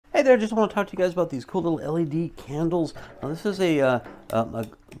Hi there, just want to talk to you guys about these cool little LED candles. Now this is a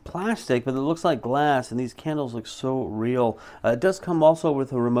plastic, but it looks like glass, and these candles look so real. It does come also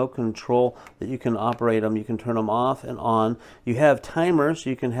with a remote control that you can operate them. You can turn them off and on. You have timers, so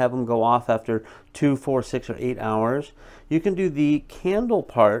you can have them go off after 2, 4, 6, or 8 hours. You can do the candle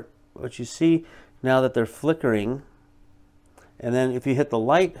part, which you see now that they're flickering, and then if you hit the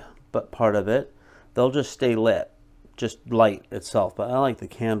light part of it, they'll just stay lit. Just light itself, but I like the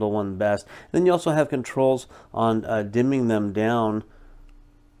candle one best. Then you also have controls on dimming them down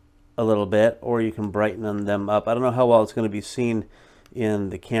a little bit, or you can brighten them up. I don't know how well it's going to be seen in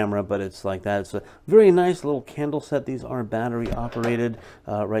the camera, but it's like that. It's a very nice little candle set. These are battery operated.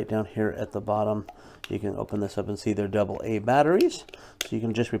 Right down here at the bottom, you can open this up and see they're AA batteries, so you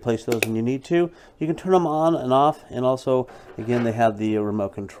can just replace those when you need to. You can turn them on and off, and also again they have the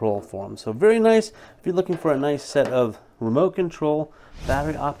remote control for them. So very nice if you're looking for a nice set of remote control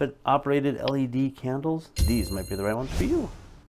battery operated LED candles. These might be the right ones for you.